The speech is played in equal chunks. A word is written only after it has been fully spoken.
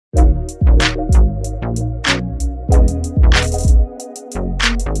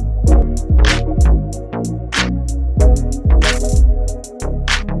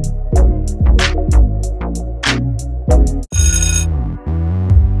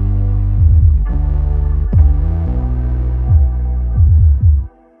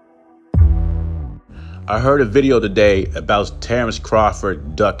I heard a video today about Terrence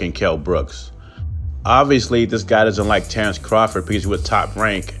Crawford ducking Kell Brooks. Obviously, this guy doesn't like Terrence Crawford because he's with Top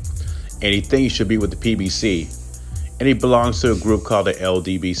Rank, and he thinks he should be with the PBC. And he belongs to a group called the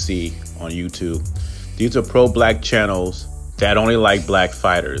LDBC on YouTube. These are pro-black channels that only like black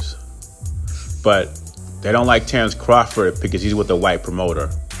fighters. But they don't like Terrence Crawford because he's with a white promoter.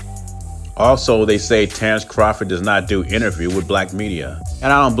 Also, they say Terrence Crawford does not do interview with black media.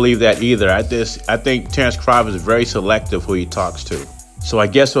 And I don't believe that either. I think Terrence Crawford is very selective who he talks to. So I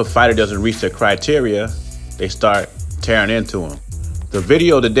guess if a fighter doesn't reach their criteria, they start tearing into him. The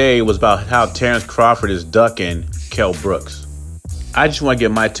video today was about how Terrence Crawford is ducking Kell Brooks. I just want to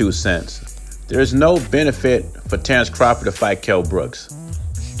give my 2 cents. There is no benefit for Terrence Crawford to fight Kell Brooks.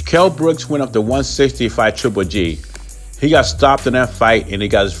 Kell Brooks went up to 160 to fight Triple G. He got stopped in that fight and he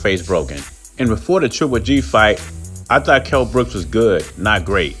got his face broken. And before the Triple G fight, I thought Kell Brooks was good, not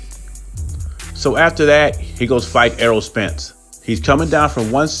great. So after that, he goes fight Errol Spence. He's coming down from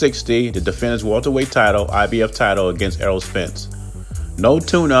 160 to defend his welterweight title, IBF title, against Errol Spence. No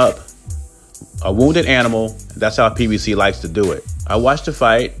tune-up, a wounded animal. That's how PBC likes to do it. I watched the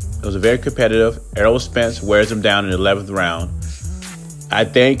fight. It was very competitive. Errol Spence wears him down in the 11th round. I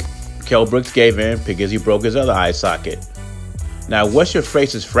think Kell Brooks gave in because he broke his other eye socket. Now, once your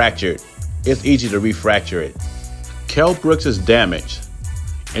face is fractured, it's easy to refracture it. Kell Brooks is damaged,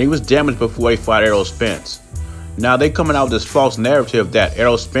 and he was damaged before he fought Errol Spence. Now, they coming out with this false narrative that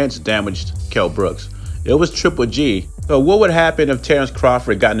Errol Spence damaged Kell Brooks. It was Triple G. So what would happen if Terrence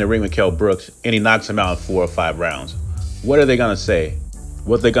Crawford got in the ring with Kell Brooks and he knocks him out in 4 or 5 rounds? What are they going to say?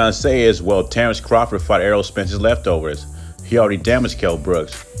 What they're going to say is, well, Terrence Crawford fought Errol Spence's leftovers. He already damaged Kell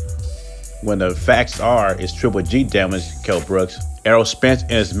Brooks. When the facts are, it's Triple G damaged Kell Brooks. Errol Spence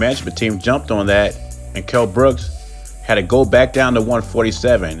and his management team jumped on that, and Kell Brooks had to go back down to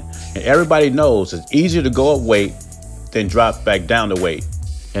 147. And everybody knows it's easier to go up weight than drop back down to weight.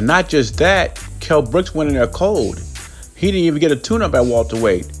 And not just that, Kell Brooks went in there cold. He didn't even get a tune-up at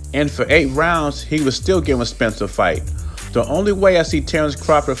welterweight. And for 8 rounds, he was still giving Spence a fight. The only way I see Terrence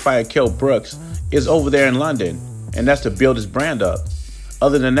Crawford fight Kell Brooks is over there in London, and that's to build his brand up.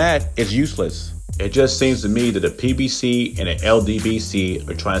 Other than that, it's useless. It just seems to me that the PBC and the LDBC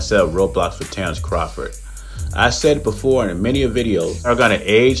are trying to set up roadblocks for Terrence Crawford. I said it before in many videos, they're going to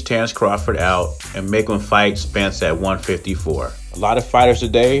age Terrence Crawford out and make him fight Spence at 154. A lot of fighters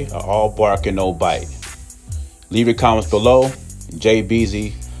today are all bark and no bite. Leave your comments below.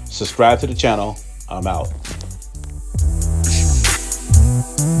 JBZ. Subscribe to the channel. I'm out.